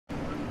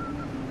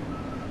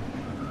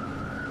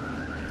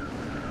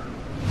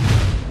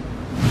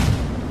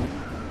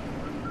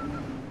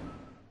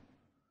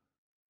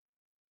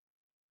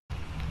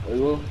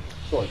go.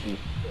 Salty.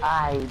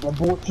 Aye, the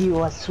booty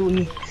was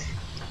sweet.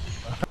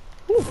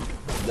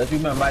 Just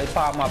remember, I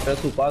farm up the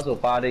super, so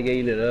far they get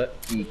a little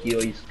EQ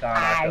or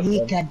scan. He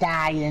could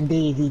die in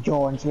Davy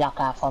Jones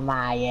locker for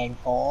my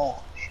info.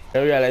 I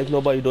realize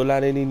nobody don't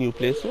land any new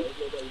place, so?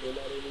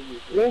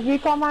 If we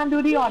come and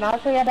do the honor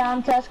for your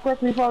damn chest quick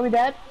before we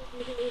dead.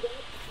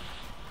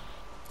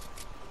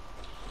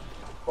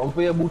 Come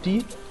for your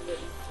booty.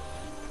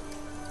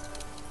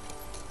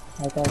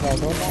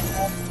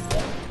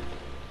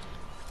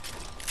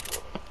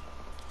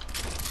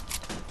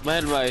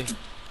 Man, why?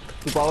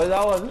 Super, where's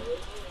that one?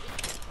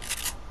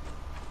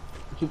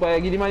 Super,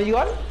 you give the money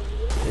one?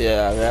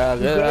 Yeah.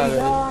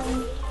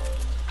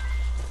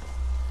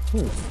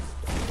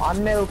 On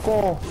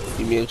Milko.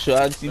 You make sure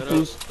I see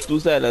two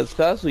silence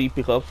cars so you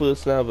pick up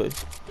first now, boy.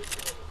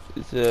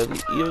 It's you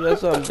got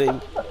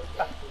something.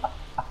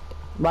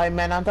 By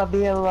man on top of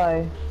the hill,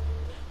 boy.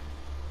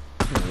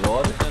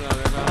 Lord.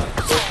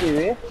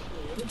 Okay.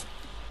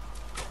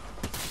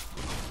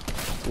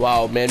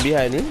 Wow, man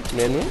behind me,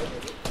 man.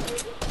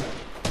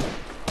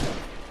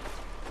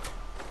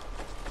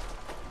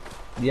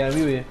 Behind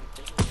me, way.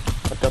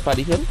 At the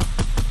party hill.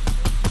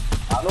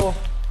 Hello.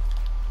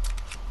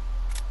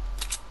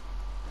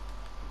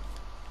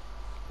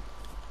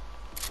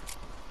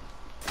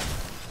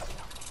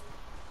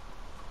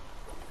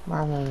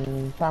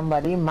 Man,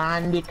 somebody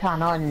man the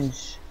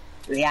cannons.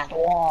 We at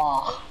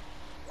war.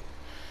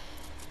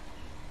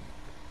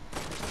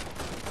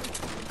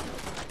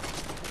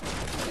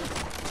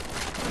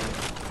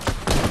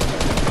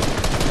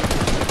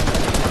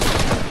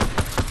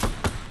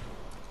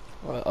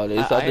 Oh,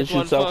 they start to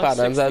shoot some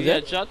cannons as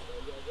it.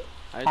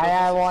 I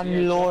have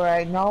one low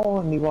right now,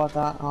 only got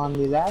on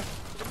the left.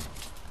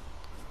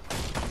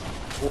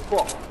 Oh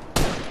fuck.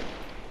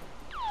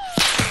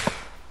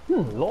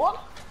 Lord.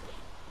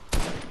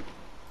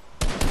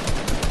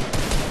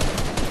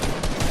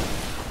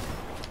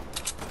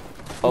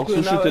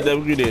 Also shoot at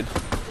them grenade.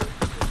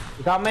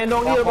 That man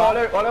down here,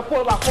 bro.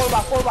 Pull back.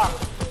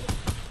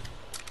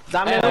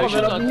 That man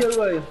down here,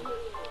 boy.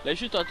 Let's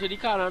shoot out to the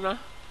cannon, nah.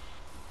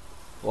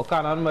 What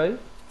cannon, boy?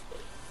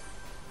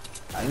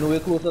 I know we're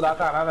close to that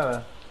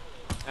cannon,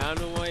 I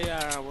know why you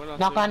are.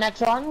 Knock on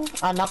next one.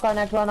 Knock on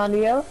next one on the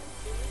hill.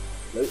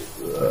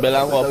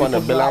 Belong up on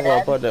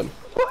them.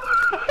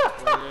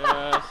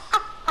 Yes.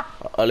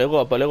 Let go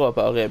up,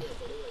 okay.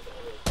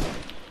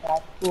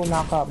 That's two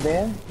knock up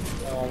there.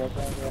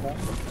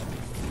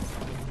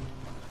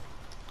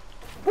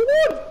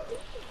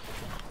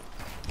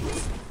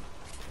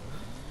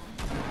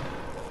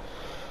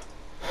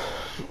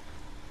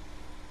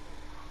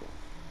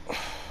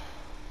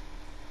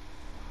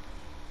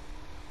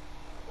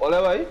 Ole,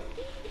 boy.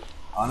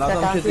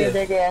 Another shit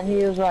here. Again, he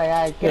is right.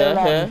 I kill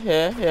them.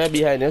 Yeah,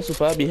 behind you,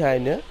 super,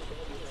 behind you.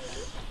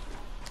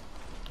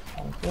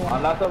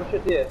 Another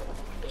shit here.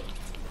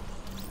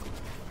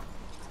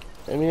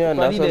 I mean,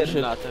 another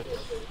shit.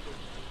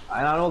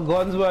 I don't know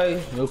guns,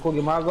 boy. You could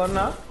give my gun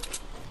now?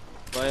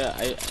 Boy,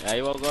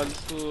 I want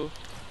guns too.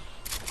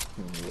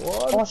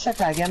 What? Oh shit,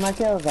 I get my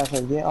kills. I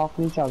should get off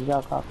each of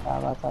your cup.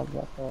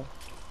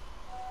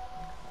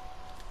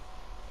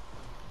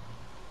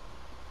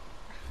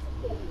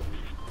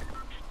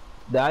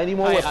 There are any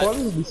more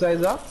weapons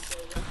besides that?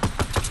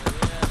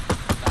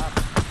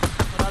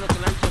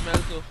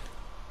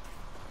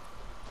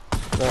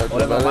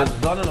 Whatever,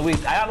 match done on the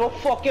week. I have no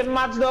fucking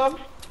match done.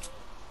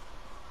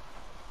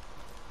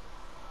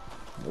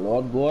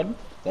 Lord God,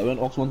 that when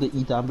Ox want to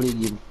eat and play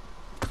game.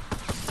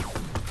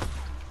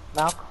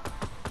 Knock.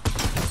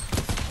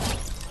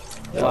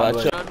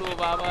 Watch out.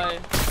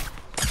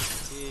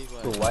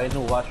 So why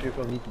no watch straight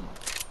from the team?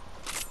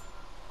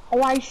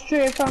 Why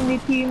straight from the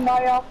team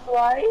by Ox?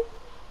 Why?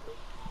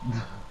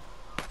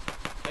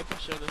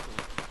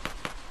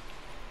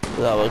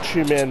 That was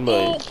 3 men, boy.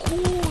 Oh,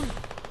 cool.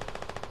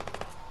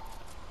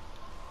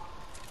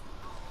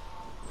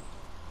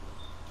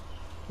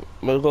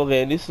 We'll go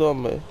get this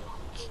one, boy.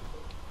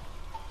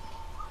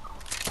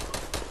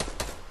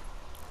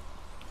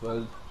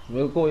 Well,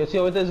 Milko, you see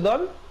how it is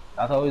done?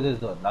 That's how it is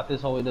done. That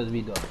is how it does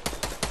be done.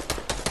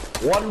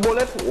 1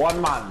 bullet,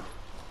 1 man.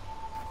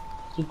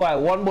 Super,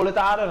 1 bullet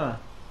out.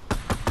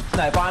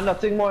 Sniper and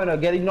nothing more,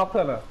 getting knocked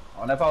on.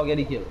 And that's how I get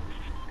the kill.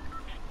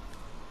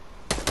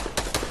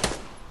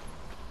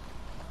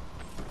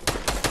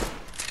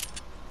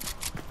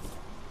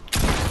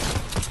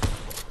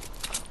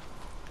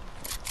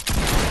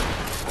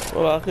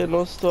 Oh, okay,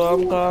 no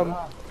storm come.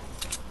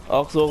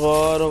 Ox, oh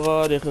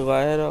god, you can go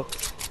ahead,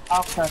 Ox.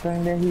 Ox, I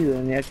think the hero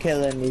and you're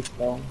killing this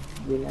storm.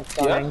 The next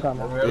storm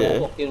coming. Yeah,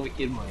 fucking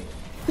wicked, man.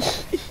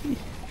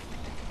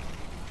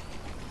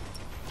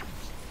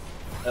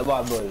 Hey,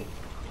 bad boy.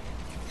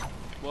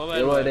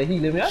 You know they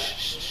heal him, yeah?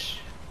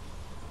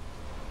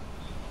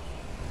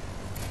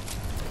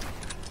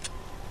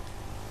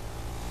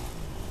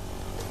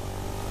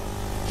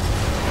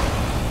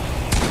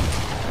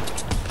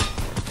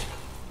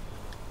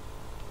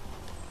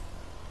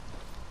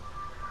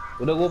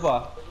 Udah go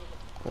pa?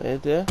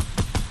 Right there.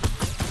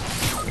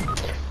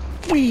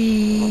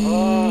 Wee.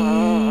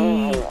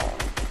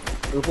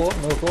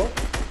 Milko.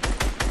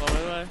 Come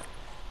on,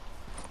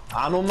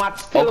 I know Matt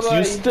still, Ox, boy.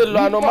 you still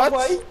on no Matt?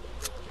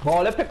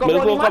 Boy, let's pick up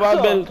Milko, on the come Matt,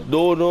 on, sir.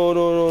 Bill. No,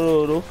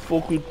 don't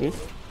fuck with me.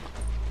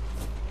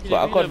 So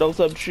I cut down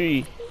some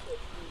tree.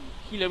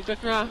 Kill him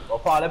quick now. Oh,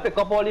 Paul, let's pick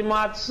up all the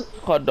mats.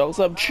 Cut down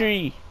some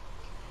tree.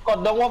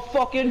 Cut down one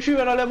fucking tree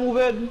and all them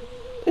moving.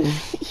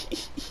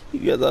 You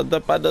guys on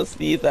top of the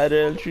street and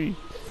the tree.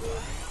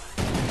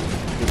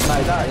 It's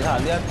nice, it's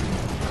hard, yeah.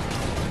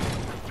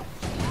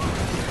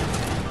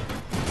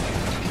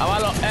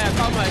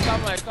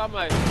 Come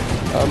on.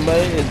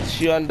 It's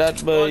she on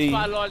that boy.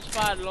 Launch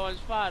pad. Oh,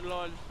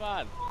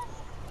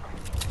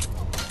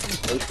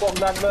 fuck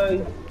that,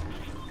 boy.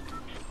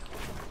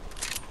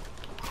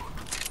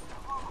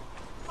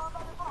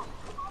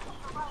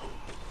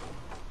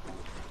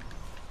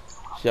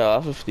 She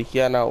have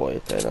 50k an hour, I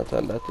not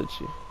on that, did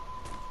she?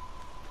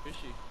 Where's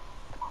she?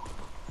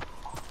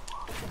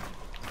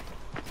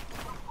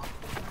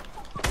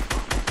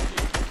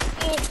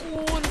 Oh,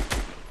 cool.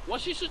 What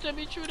she shooting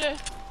me through there?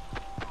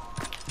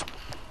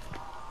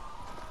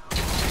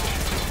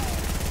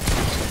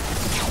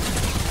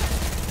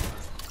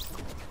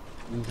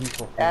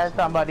 Yeah,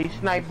 somebody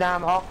sniped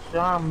them off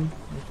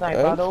snipe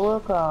out the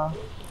worker.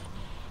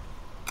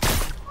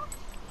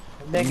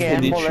 They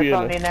getting bullets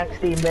on the next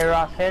team, they're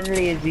rushing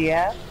lazy,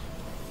 yeah?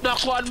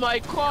 Knock one,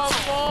 Mike, come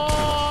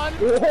on!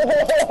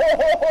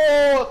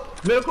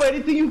 Milko,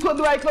 anything you could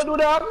do, I could do,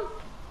 dog?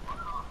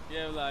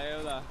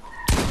 Yeah.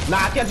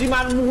 Nah, catch the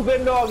man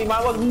moving, dog. The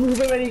man was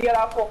moving when he get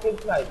a fucking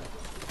snipe.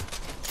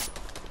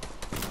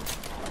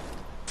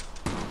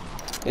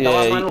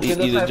 Yeah,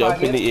 he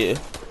jump in the air.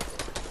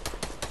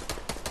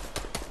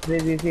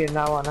 Did you see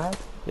that one, huh?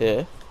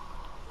 Yeah.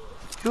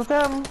 Shoot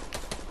him!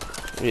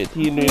 Wait,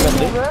 he knew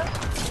nothing.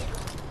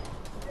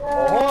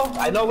 Oh,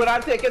 I know where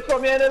I'll take it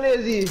from here,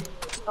 lazy.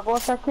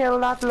 Supposed to kill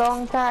that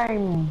long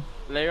time.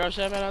 Lay your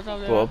shot out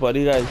of Go up on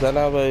the guys,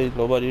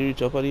 nobody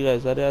reach up on the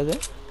guys, there.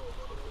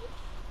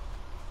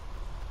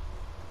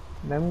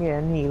 Them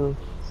getting healed.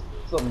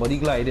 Somebody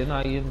gliding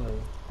again,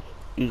 man.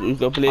 You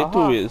can play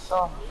two ways.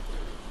 Oh.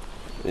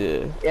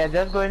 Yeah. Yeah,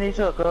 just go in the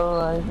circle,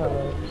 right?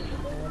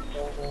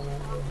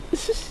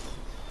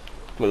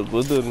 Well,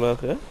 good doing,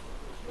 Mark, eh?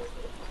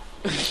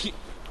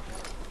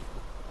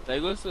 They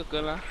go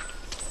circle now.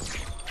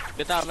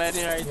 Get up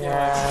ready right there.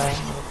 Yeah,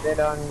 they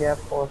don't get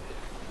pushed.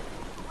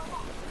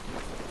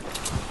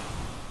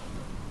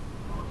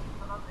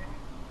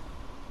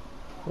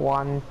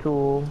 One,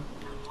 two,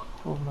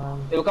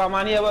 man. You come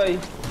on here, boy.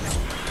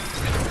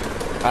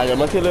 I'm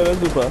gonna kill her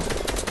super.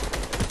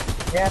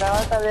 Yeah,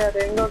 that's how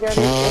they go get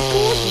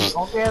it.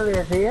 Okay,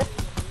 let's see it.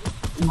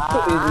 I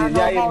don't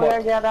know how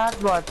they get that,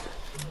 but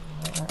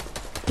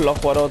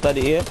Pluck one out of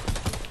the air.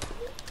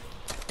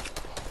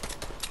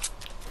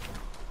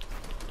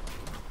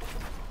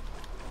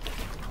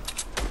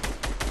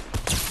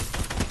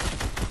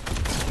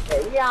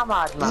 yeah,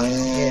 man.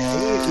 Yeah,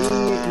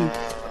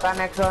 he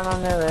connection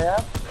on the way.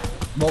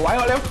 But why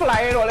all them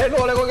flying? All them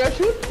go get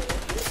shoot?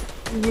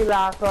 The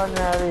last one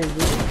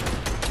is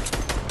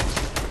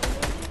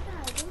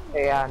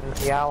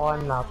yeah,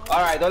 one knock.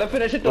 Alright, don't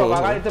finish it off.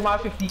 I got it to my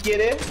 50k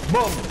there.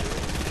 Boom.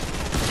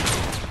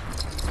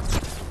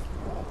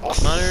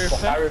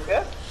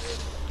 SHAREfactory.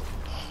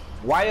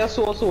 Why you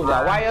so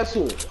soldier? Why you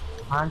so?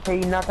 Man, say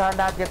not on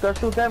that. You can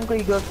shoot them because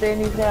you go stay in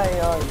his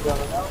area.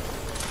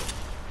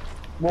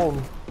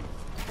 Boom.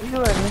 What you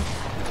doing?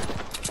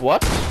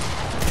 What?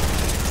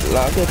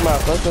 Lock it,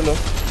 Marcus, you know.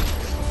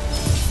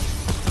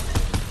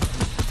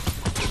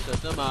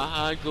 Shut my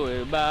hand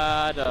going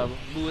bad,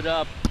 boot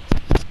up.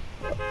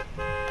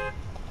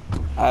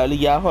 I only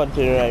got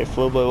hunting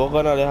rifle, but what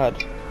gun I had?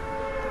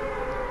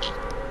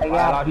 I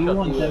got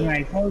B1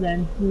 rifle,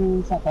 then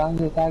 2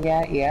 shotguns, I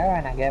get air,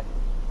 and I get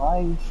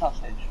 5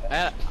 sausage.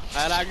 I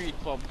agree,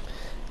 pump.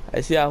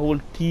 I see a whole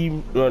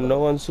team run no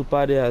one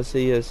super there. I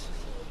say yes.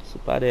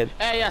 Super there.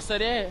 Hey,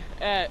 yesterday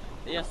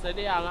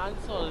I ran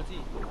salty.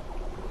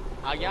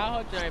 I got a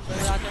hunting rifle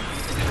that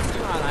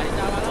I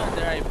have a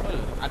hunting rifle.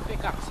 I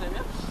pick up some,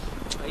 yeah.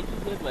 I do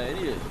good, but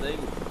anyway,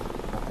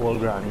 Whole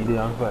granny, they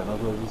don't find out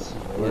what this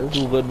is.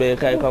 Too good, man.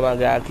 Can't come and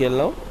get killed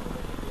now.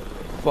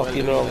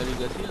 Fucking wrong.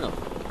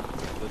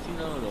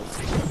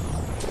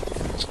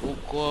 Oh,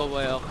 go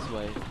away, ox,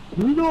 boy.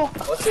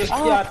 Look! What's this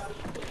cat?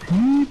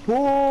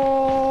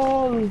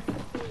 People!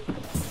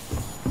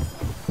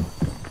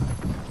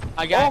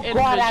 I got oh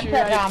god, I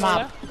set them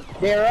up.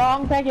 They're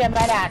wrong thinking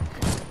by that.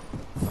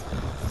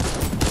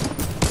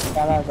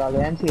 That's all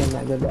the NT in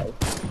my good day.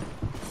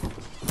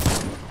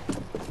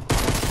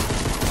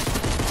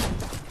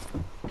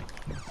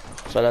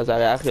 So that's how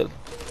I killed.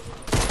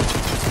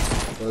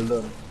 Well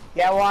done.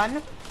 Get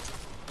one.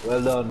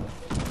 Well done.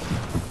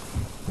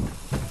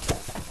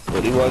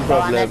 Only one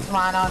problem. Next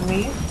man on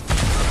me.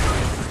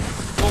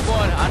 Oh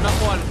god,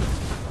 another one.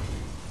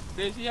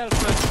 There's help.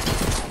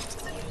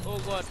 Oh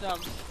god, damn.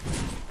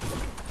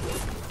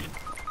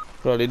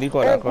 Crawl in the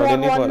corner, crawl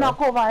in the corner. One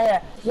knock over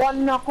here.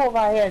 One knock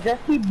over here.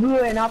 Just keep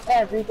blowing up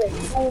everything.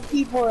 Two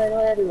people in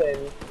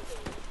anyway.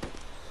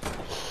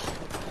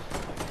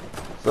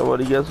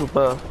 Somebody get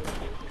super.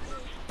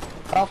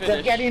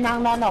 Just get in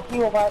and knock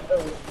you over.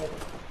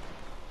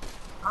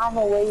 I don't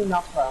know where you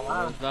knock from,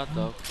 huh? Where's that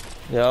dog?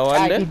 Yeah,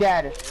 one He day.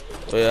 dead.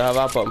 Oh, you have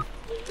a pump.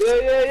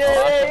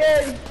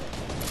 Yeah.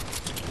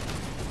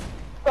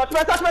 Touch me.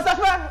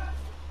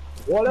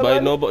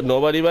 But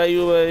nobody by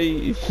you, boy.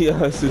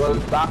 Yes.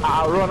 Well,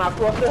 I run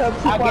across the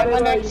help. I get my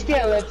next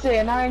kill, let's say,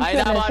 and I'm I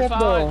never finish it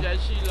found though.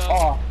 Sheila.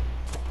 Oh,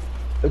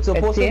 It's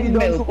supposed to be done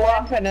milk super.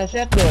 and finish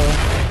it though.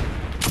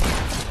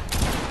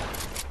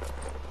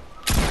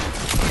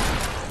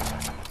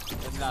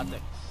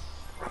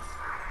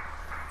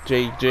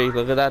 Drake,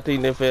 look at that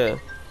thing there.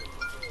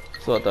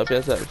 Sort up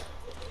yourself.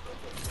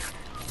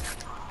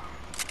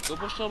 Go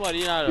push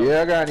somebody now.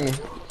 Yeah, Granny.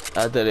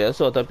 I tell you,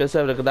 sort up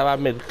yourself. Look at that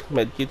med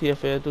kit here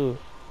for you too.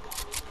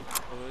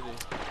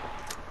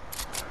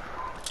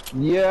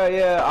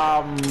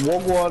 Yeah.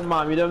 What go on,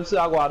 man? We don't say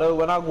I gotta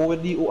when I go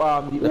with the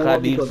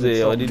because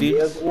it's some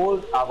years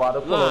old. I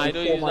gotta put on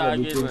the form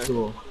and everything.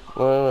 So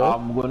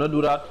I'm gonna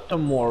do that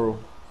tomorrow.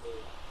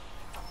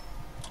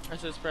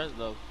 Press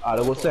dog.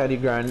 I'll go send the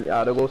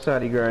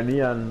granny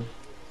and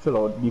fill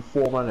out the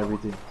form and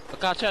everything. I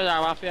can't charge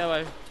that mafia,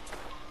 boy.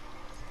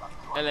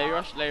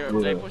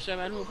 Like push them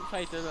and who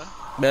fight them.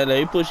 Man, let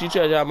me push each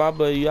other, my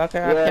boy. You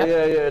can't.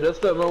 Yeah.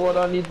 Just tell me what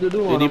I need to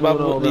do. You need to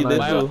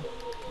do.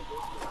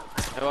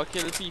 I will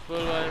kill people,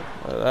 boy.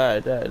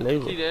 Alright,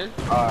 leave See it. then?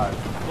 Alright.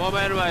 More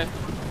man, boy.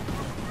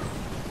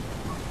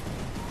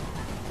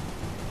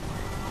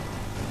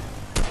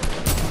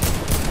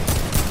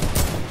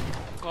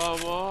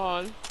 Come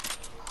on.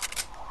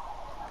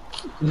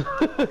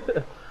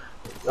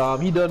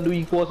 He done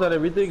doing course and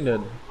everything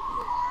then.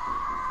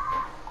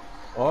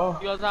 Oh.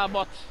 You also have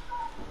bot.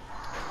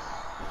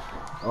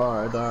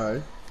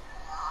 Alright.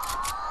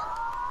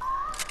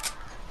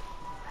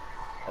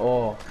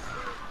 Oh.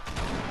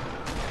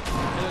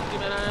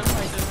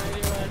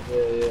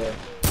 Yeah.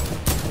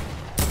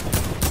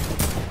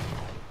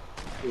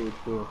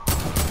 True.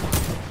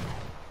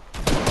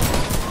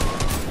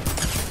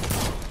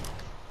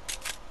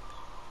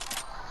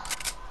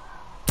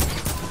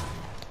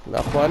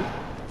 Knock one.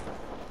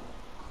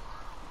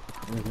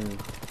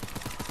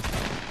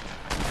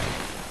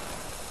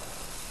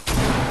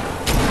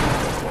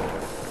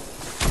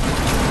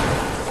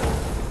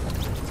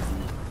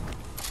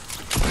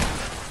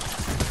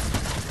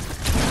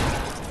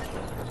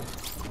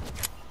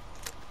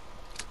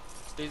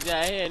 Is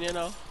that here, you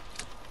know?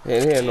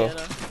 Here, no.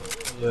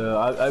 Yeah,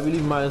 I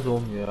believe mine's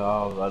home. Yeah,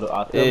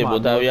 I Hey,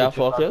 but are we have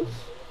focus?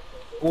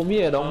 Oh,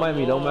 me, don't mind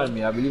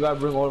me. I believe I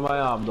bring all my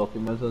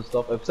documents and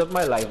stuff, except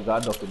my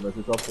lifeguard documents.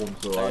 It's up home,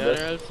 so I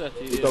just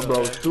it's a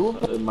browse too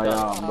in my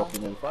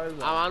document files.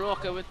 I'm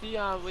walking with the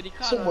car.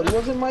 Somebody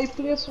was in my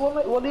place one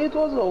day it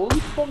was. Who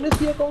from this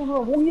here comes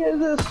from? Who here is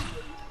this?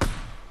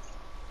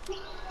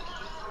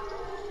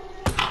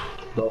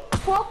 The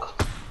fuck?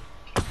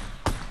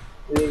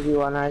 Lazy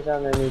one night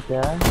underneath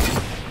there.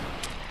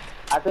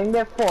 I think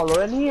they're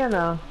following here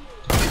now.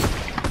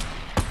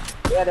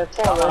 Yeah, they're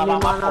following the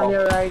man on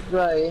your right,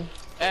 guy.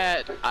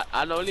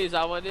 I know Lazy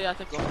one day I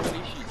take off the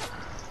sheet.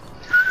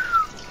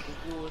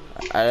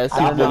 I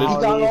see bullets.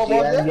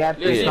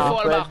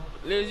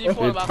 Lazy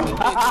fall back.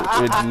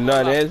 With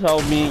none, that's how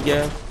me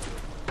get.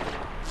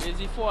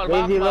 Lazy fall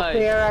back. Lazy look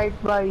here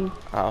right, boy.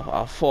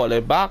 I fall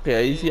it back, yeah.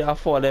 You see I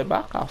fall it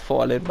back.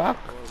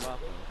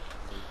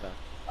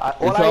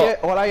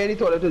 All I hear the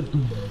toilet is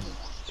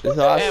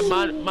Hey,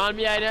 man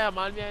behind there.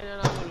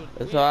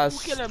 That's how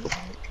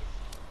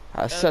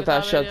I set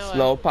our shots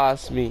now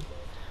past me.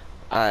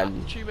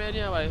 And 3 men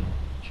here, boy.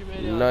 3 men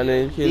here. none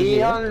in kill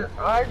me. I'm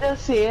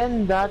just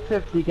saying that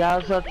 50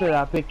 guys are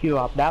to pick you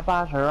up. That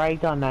pass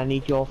right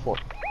underneath your foot.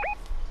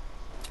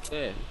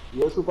 Yeah.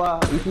 yo super,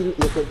 you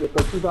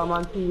could shoot a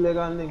man 3 leg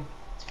and thing.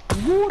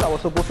 Good, I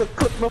was supposed to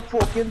cut my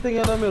fucking thing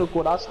in the middle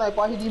code. That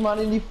sniper hit the man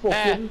in the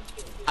fucking...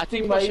 I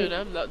think pushing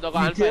them, they're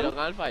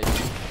gonna fight.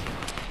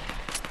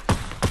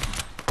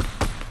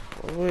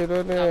 Wait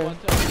on there.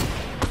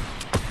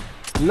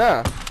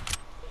 Nah.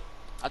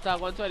 Attack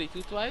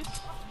 122 twice.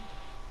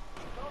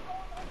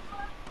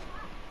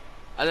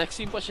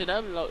 Alex, pushing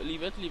them,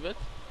 leave it.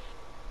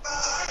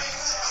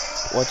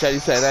 Watch out the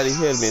side of the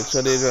hill, make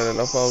sure they run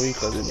enough on we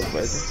cause they look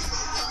better.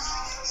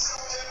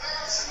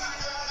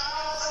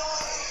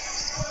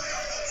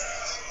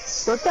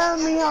 So tell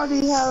me how the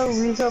hell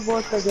we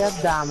supposed to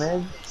get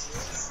damage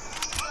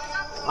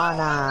on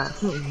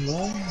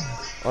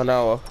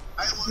our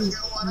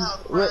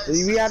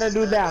we had to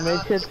do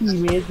damage to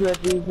teammates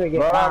with these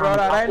brother,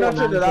 that ain't not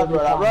true that,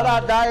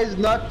 brother, that is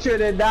not true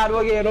that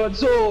we're getting on.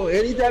 So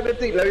anytime you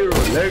think, let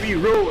me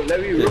roll.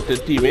 The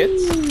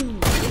teammates?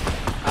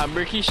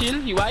 Bricky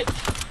shield, he white?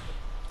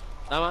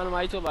 That man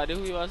white over there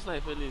who he was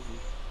sniper Lazy.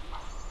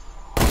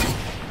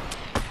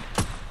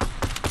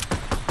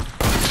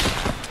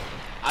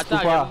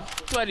 Attack him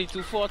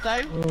 22 4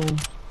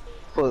 times.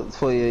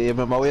 For you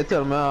remember what you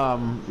tell me,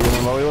 you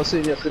remember what you were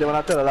saying yesterday when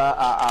I tell her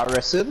I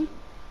wrestled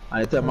and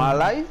you tell me I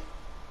lie?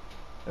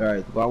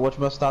 Alright, go and watch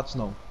my stats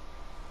now.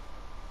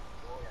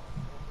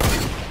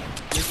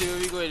 You see where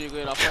we going, you're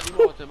going off the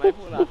mountain, my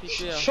phone off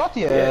here. Shut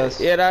your ass.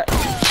 Yeah, that.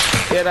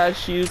 Get that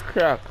shield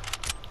crack.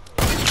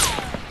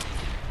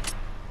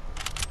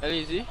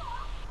 Easy.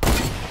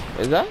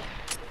 Is that?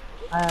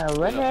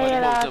 When you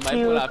hear that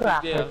shield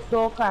crack, it's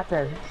so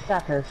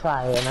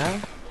satisfying, huh?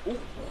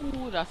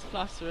 Ooh, that's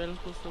fast real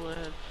close to my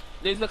head.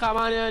 There's the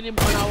command here and him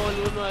on our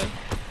own way.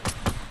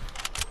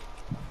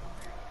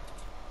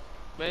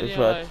 Which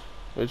one?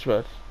 Which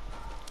one?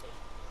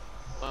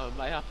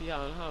 My happy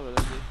hand, how will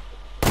I say?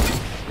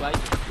 White.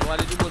 What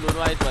did you put on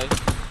white, white?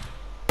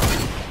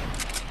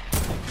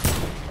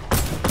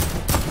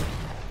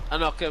 I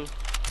knock him.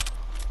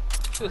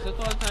 This is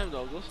all time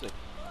dog, go slip.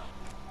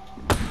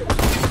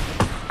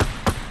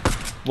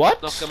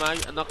 What? Knock him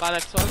out, knock our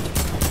next one.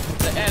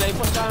 The air they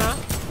push down, huh?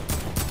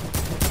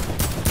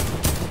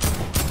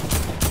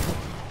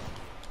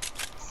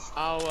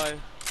 Oh, why?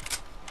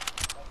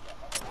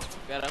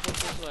 Get up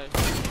this way.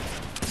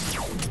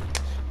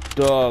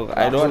 Dog,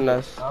 I don't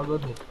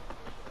understand.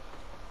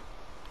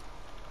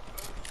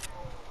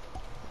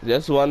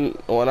 Just one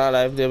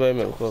alive there by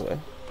me, cover.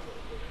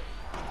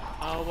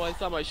 Oh boy,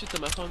 somebody shoot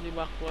him, I found him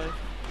back, boy.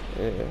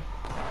 Yeah.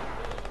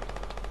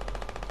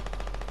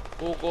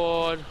 Oh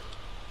god.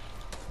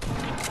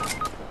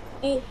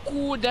 Oh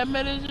good, that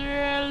man is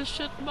real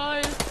shit,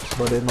 boy.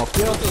 But they knock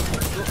you out.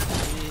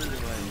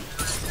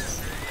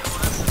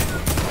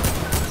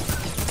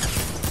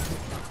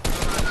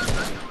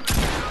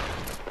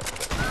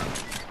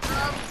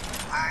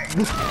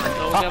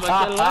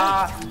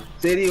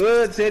 Say the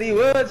word, say the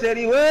word, say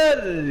the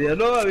word. You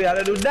know, we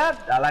gotta do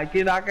that. I like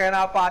it, that kind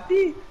of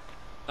party.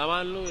 Come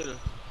on, Louis.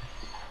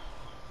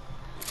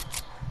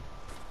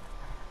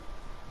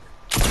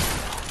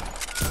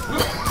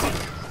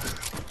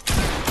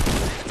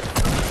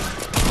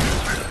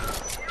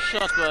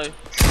 Shot, boy.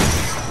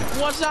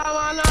 What's that,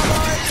 man, boy?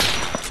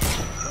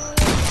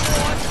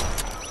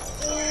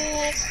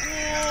 Oh,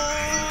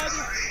 God.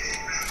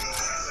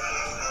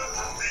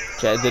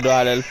 Try to do a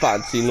little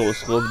fancy nose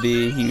scope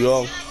there, he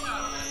wrong.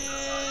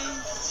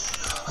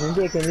 You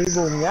taking the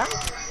boom, yeah?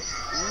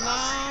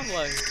 Nah,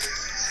 boy.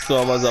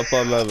 Summer's up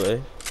on my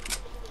boy.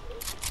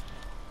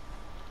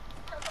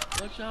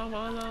 What's that,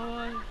 man,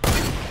 boy?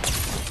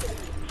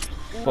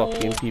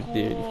 Fucking people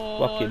there.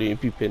 Fuck you doing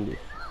people in there.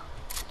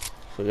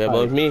 Forget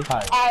about me.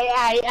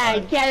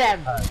 Hey, kill him!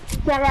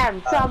 Kill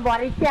him!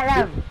 Somebody kill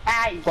him!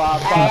 Hey!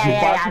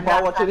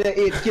 Pass watching the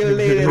 8 kill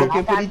lady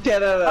looking for the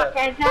terror.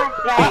 Okay,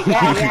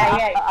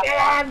 yeah.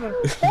 Kill him!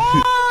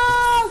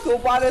 So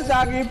far the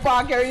saggy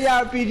park carry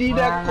RPG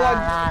that gun.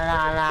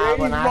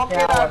 Very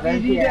fucking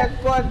RPG that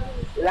gun.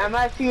 Let me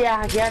see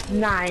I get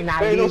 9.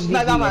 Hey, no,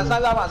 snag that man.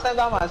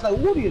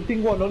 Who do you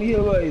think going on here,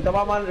 boy? The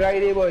man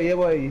right here, boy,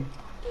 boy.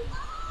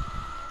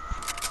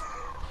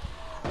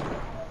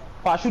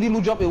 Shoot the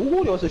loot drop.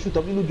 Who you also shoot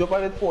up the loot drop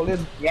and it fall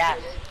in? Yes.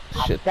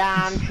 Shit.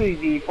 Damn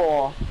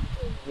 3v4.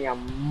 Yeah,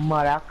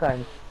 mother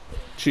cunt.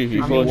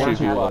 3v4,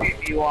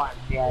 3v1,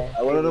 yeah.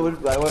 I wanna know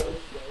what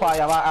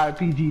fire my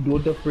RPG,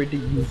 don't afraid to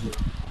use it.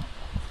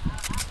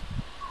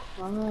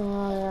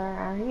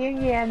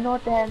 Yeah, no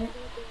then.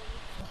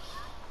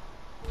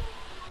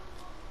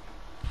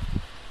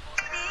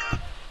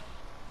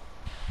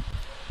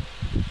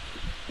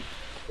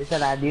 It's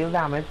a deal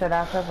damage to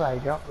that supply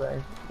drop,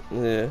 right?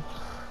 Yeah.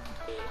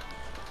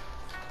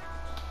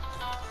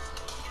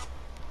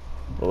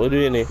 What do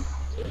you need?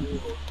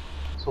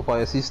 So far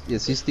you see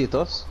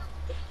status?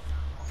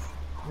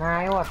 Nah,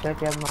 I watch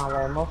it in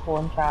my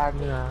phone charge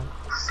now.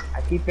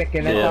 I keep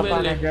picking it up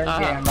on the just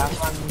getting back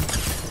on.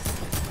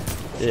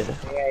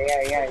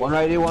 Yeah. One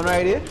right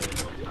here.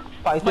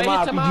 Fight him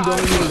RPG down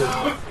in the middle.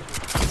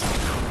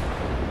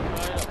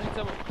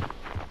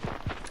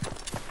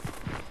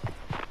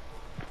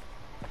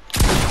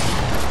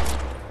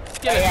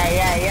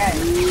 Yeah.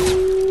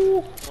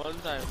 One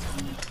time.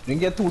 You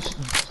get two,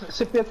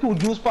 sip your 2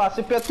 juice pass,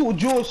 sip your 2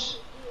 juice.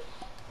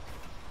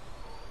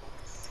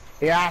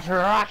 Yes,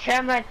 rush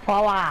him with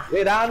power.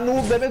 Wait, that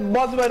noob, them big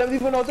boss, but them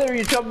even know to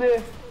reach up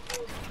there.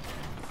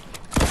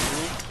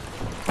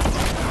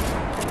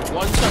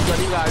 One shot, got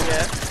you out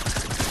here.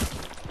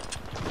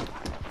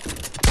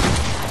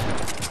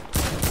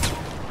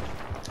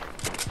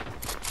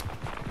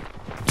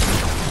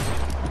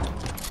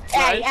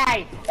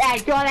 Hey,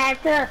 don't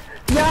answer.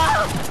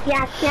 No!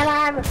 Yes, kill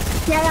him!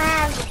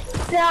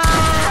 No!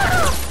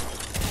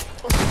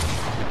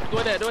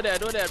 Do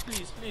there,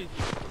 please.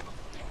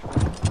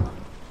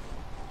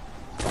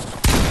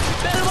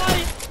 Bell boy!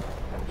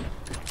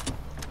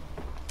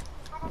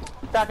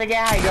 Start to get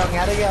high ground,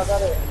 got it.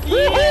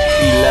 11.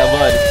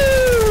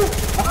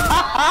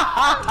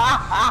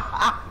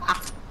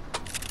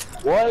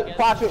 Well,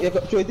 Patrick, you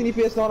throw it in the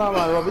face now, man.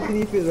 Rub it in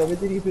the face.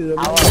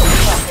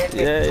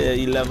 Yeah,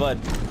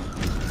 11.